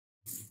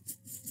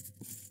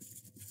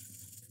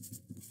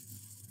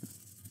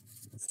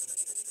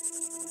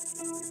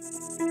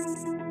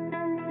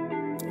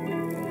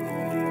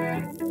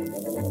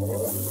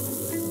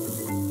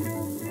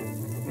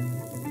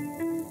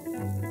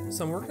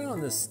So I'm working on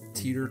this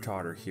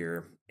teeter-totter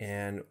here,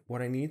 and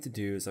what I need to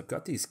do is I've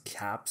got these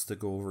caps to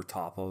go over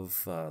top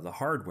of the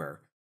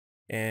hardware.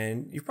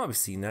 And you've probably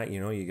seen that,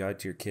 you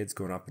got your kids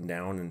going up and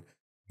down, and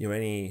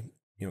any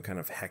kind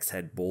of hex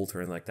head bolt or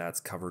anything like that's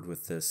covered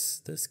with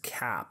this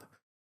cap.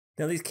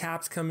 Now these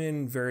caps come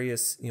in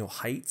various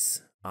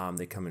heights.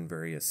 They come in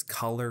various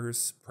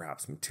colors,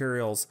 perhaps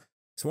materials.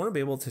 So I want to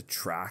be able to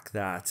track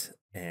that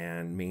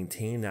and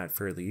maintain that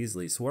fairly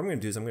easily. So what I'm going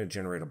to do is I'm going to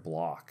generate a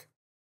block.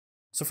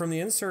 So from the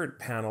insert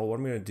panel, what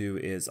I'm going to do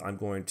is I'm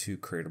going to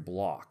create a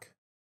block.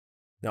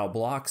 Now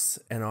blocks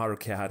and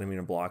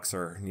AutoCAD, blocks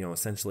are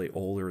essentially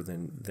older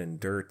than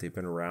dirt. They've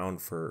been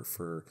around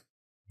for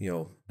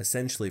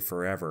essentially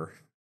forever.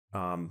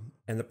 And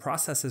the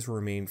processes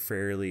remain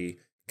fairly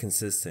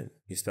consistent.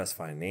 You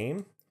specify a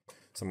name.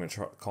 So I'm going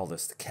to call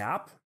this the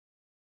cap.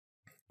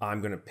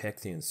 I'm going to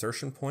pick the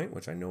insertion point,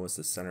 which I know is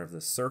the center of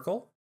this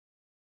circle.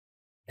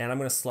 And I'm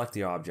going to select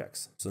the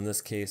objects. So in this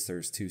case,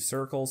 there's two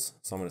circles.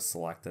 So I'm going to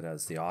select it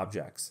as the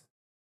objects.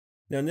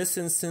 Now in this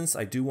instance,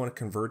 I do want to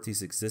convert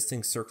these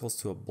existing circles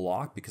to a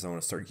block because I want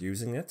to start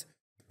using it.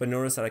 But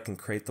notice that I can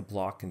create the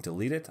block and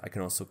delete it. I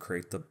can also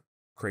create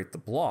the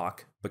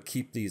block, but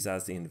keep these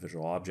as the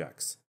individual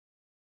objects.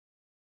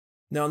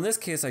 Now in this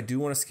case, I do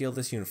want to scale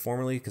this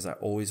uniformly because I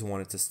always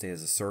want it to stay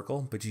as a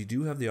circle, but you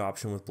do have the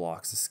option with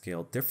blocks to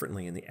scale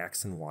differently in the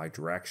X and Y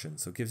direction.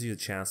 So it gives you a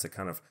chance to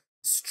kind of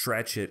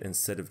stretch it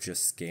instead of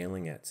just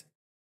scaling it.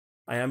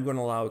 I am going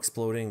to allow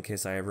exploding in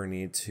case I ever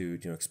need to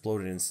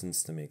explode an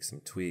instance to make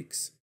some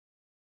tweaks.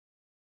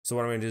 So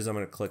what I'm going to do is I'm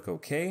going to click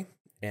OK.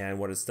 And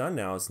what it's done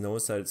now is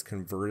notice that it's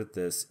converted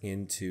this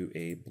into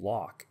a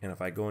block. And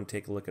if I go and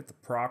take a look at the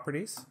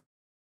properties,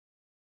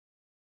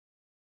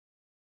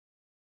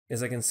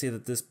 is I can see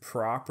that this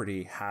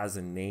property has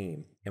a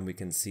name, and we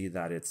can see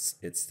that it's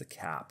the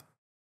cap.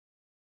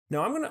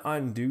 Now I'm going to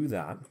undo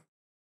that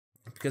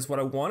because what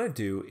I want to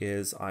do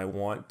is I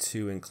want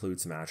to include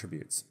some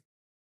attributes.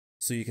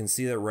 So you can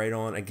see that right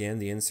on, again,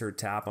 the insert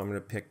tab, I'm going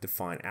to pick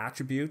define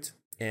attribute.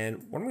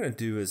 And what I'm going to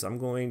do is I'm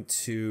going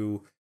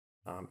to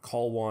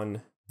call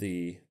one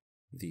the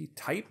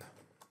type.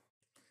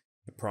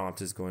 The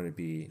prompt is going to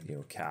be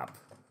cap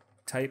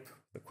type,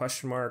 the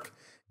question mark,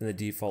 and the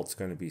default is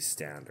going to be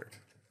standard.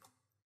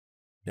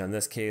 Now in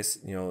this case,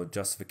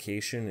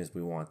 justification is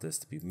we want this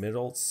to be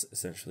middle. It's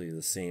essentially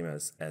the same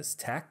as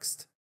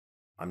text.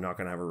 I'm not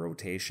going to have a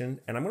rotation,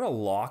 and I'm going to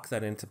lock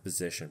that into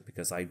position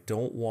because I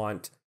don't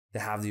want to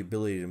have the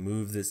ability to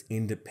move this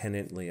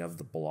independently of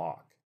the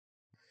block.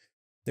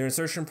 The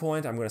insertion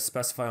point, I'm going to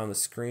specify on the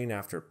screen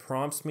after it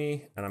prompts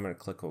me, and I'm going to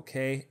click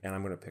OK, and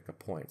I'm going to pick a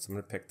point. So I'm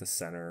going to pick the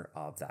center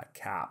of that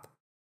cap.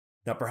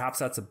 Now perhaps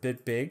that's a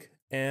bit big,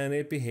 and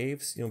it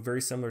behaves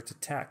very similar to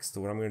text.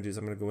 So what I'm going to do is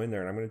I'm going to go in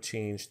there and I'm going to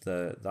change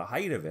the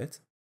height of it.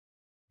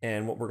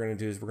 And what we're going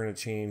to do is we're going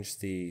to change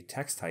the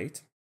text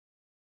height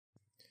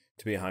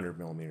to be 100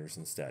 millimeters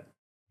instead.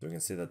 So we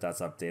can see that that's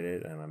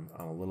updated, and I'm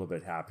a little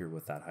bit happier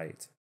with that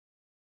height.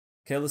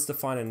 Okay, let's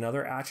define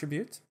another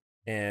attribute.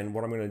 And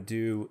what I'm going to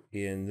do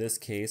in this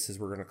case is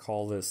we're going to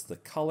call this the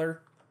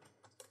color.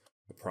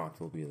 The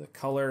prompt will be the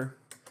color,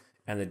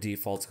 and the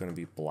default is going to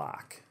be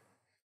black.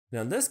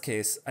 Now in this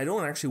case, I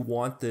don't actually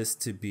want this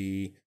to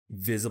be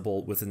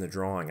visible within the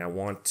drawing. I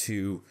want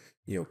to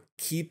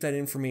keep that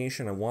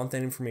information. I want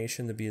that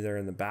information to be there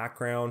in the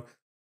background,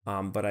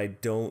 but I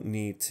don't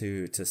need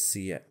to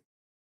see it.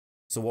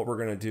 So what we're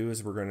going to do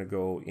is we're going to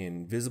go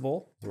in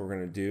visible. So we're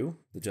going to do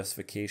the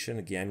justification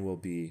again will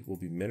be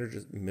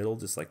middle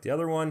just like the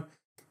other one.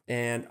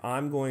 And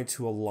I'm going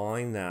to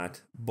align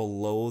that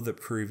below the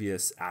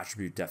previous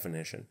attribute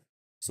definition.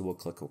 So we'll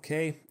click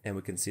OK, and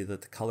we can see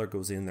that the color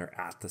goes in there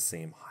at the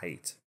same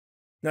height.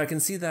 Now I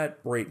can see that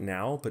right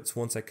now, but it's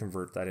once I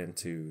convert that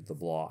into the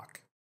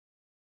block.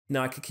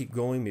 Now I could keep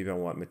going. Maybe I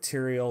want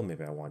material,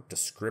 maybe I want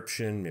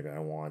description, maybe I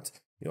want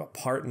a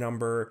part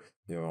number,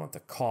 maybe I want the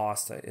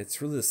cost.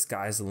 It's really the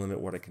sky's the limit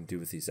what I can do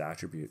with these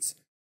attributes.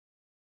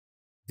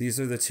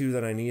 These are the two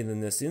that I need in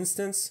this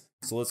instance.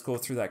 So let's go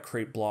through that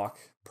create block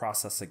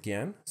process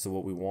again. So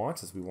what we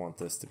want is we want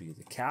this to be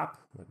the cap,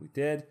 like we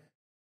did.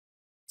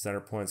 Center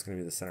point is going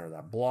to be the center of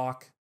that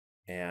block.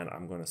 And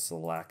I'm going to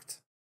select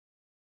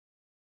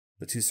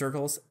the two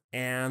circles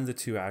and the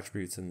two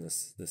attributes in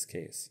this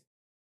case.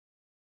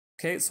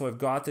 Okay, so I've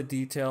got the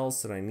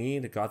details that I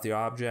need. I've got the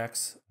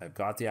objects. I've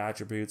got the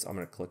attributes. I'm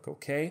going to click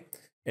OK.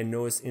 And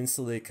notice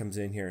instantly it comes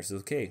in here and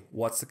says, okay,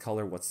 what's the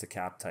color? What's the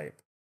cap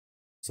type?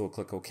 So we'll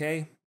click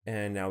OK.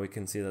 And now we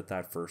can see that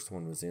that first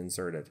one was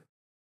inserted.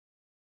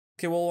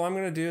 Okay, well, what I'm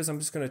going to do is I'm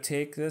just going to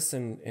take this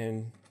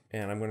and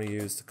I'm going to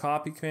use the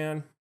copy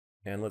command.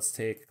 And let's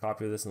take a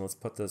copy of this and let's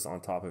put this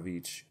on top of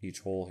each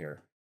hole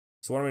here.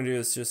 So what I'm going to do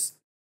is just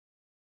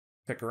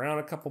pick around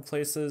a couple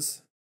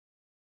places.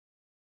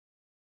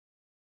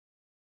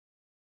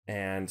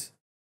 And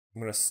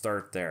I'm going to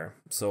start there.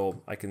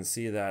 So I can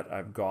see that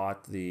I've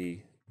got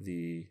the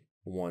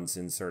ones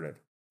inserted.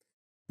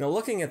 Now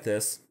looking at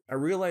this, I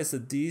realize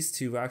that these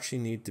two actually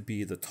need to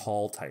be the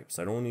tall types.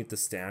 I don't need the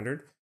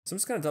standard. So I'm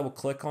just going to double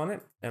click on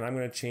it, and I'm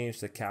going to change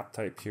the cap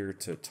type here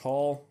to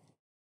tall.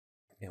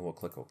 and we'll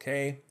click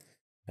OK.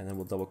 And then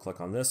we'll double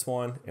click on this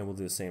one and we'll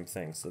do the same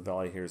thing. So the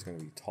value here is going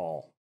to be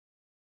tall.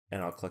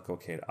 And I'll click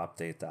OK to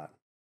update that.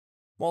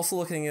 I'm also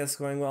looking at this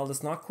going, well,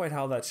 that's not quite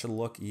how that should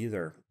look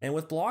either. And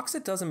with blocks,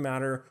 it doesn't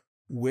matter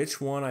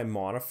which one I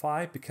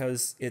modify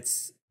because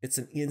it's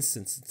an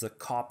instance, it's a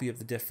copy of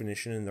the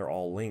definition and they're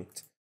all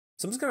linked.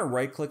 So I'm just going to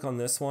right click on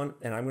this one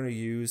and I'm going to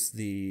use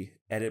the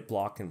edit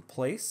block in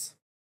place.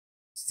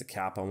 It's the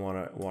cap I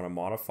want to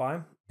modify.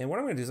 And what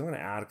I'm going to do is I'm going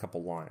to add a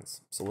couple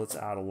lines. So let's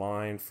add a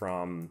line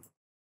from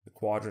the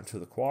quadrant to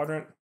the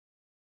quadrant.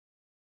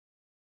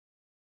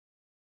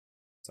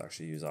 Let's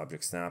actually use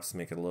object snaps to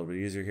make it a little bit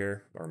easier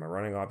here. Or am I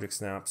running object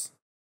snaps?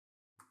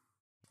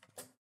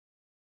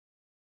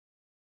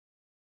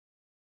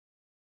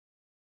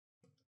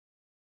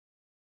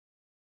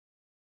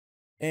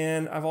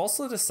 And I've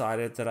also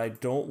decided that I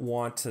don't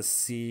want to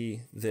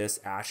see this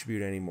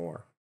attribute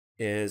anymore.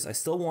 I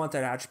still want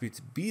that attribute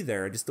to be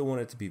there, I just don't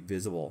want it to be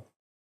visible.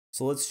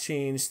 So let's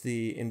change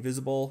the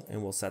invisible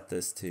and we'll set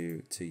this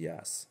to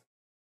yes.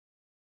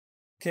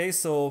 Okay,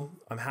 so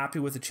I'm happy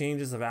with the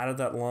changes. I've added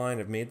that line,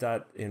 I've made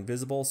that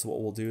invisible. So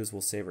what we'll do is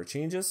we'll save our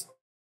changes.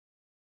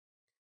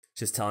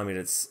 Just telling me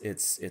that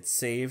it's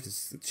saved.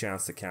 It's a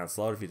chance to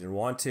cancel out if you didn't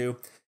want to.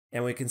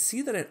 And we can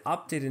see that it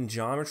updated in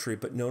geometry,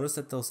 but notice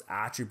that those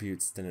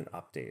attributes didn't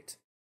update.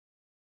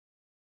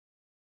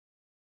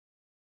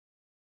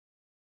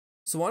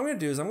 So what I'm going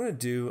to do is I'm going to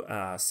do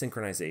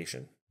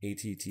synchronization,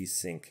 ATT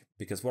sync,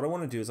 because what I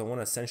want to do is I want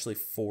to essentially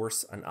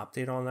force an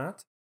update on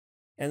that.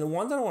 And the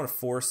one that I want to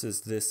force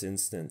is this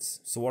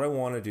instance. So what I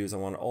want to do is I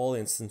want all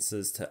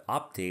instances to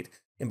update.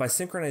 And by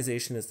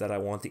synchronization is that I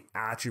want the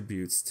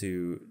attributes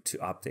to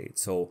update.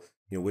 So,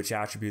 which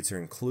attributes are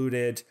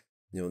included,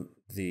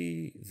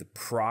 the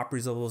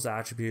properties of those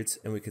attributes,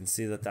 and we can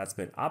see that that's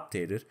been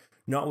updated,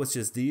 not with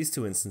just these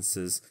two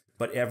instances,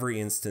 but every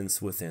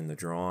instance within the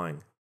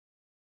drawing.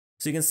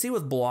 So you can see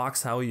with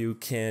blocks how you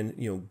can,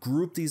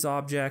 group these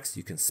objects.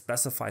 You can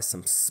specify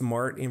some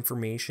smart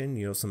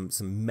information, some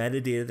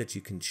metadata that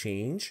you can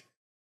change.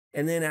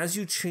 And then as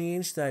you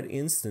change that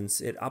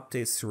instance, it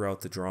updates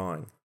throughout the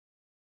drawing.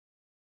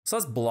 So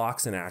that's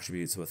blocks and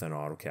attributes within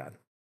AutoCAD.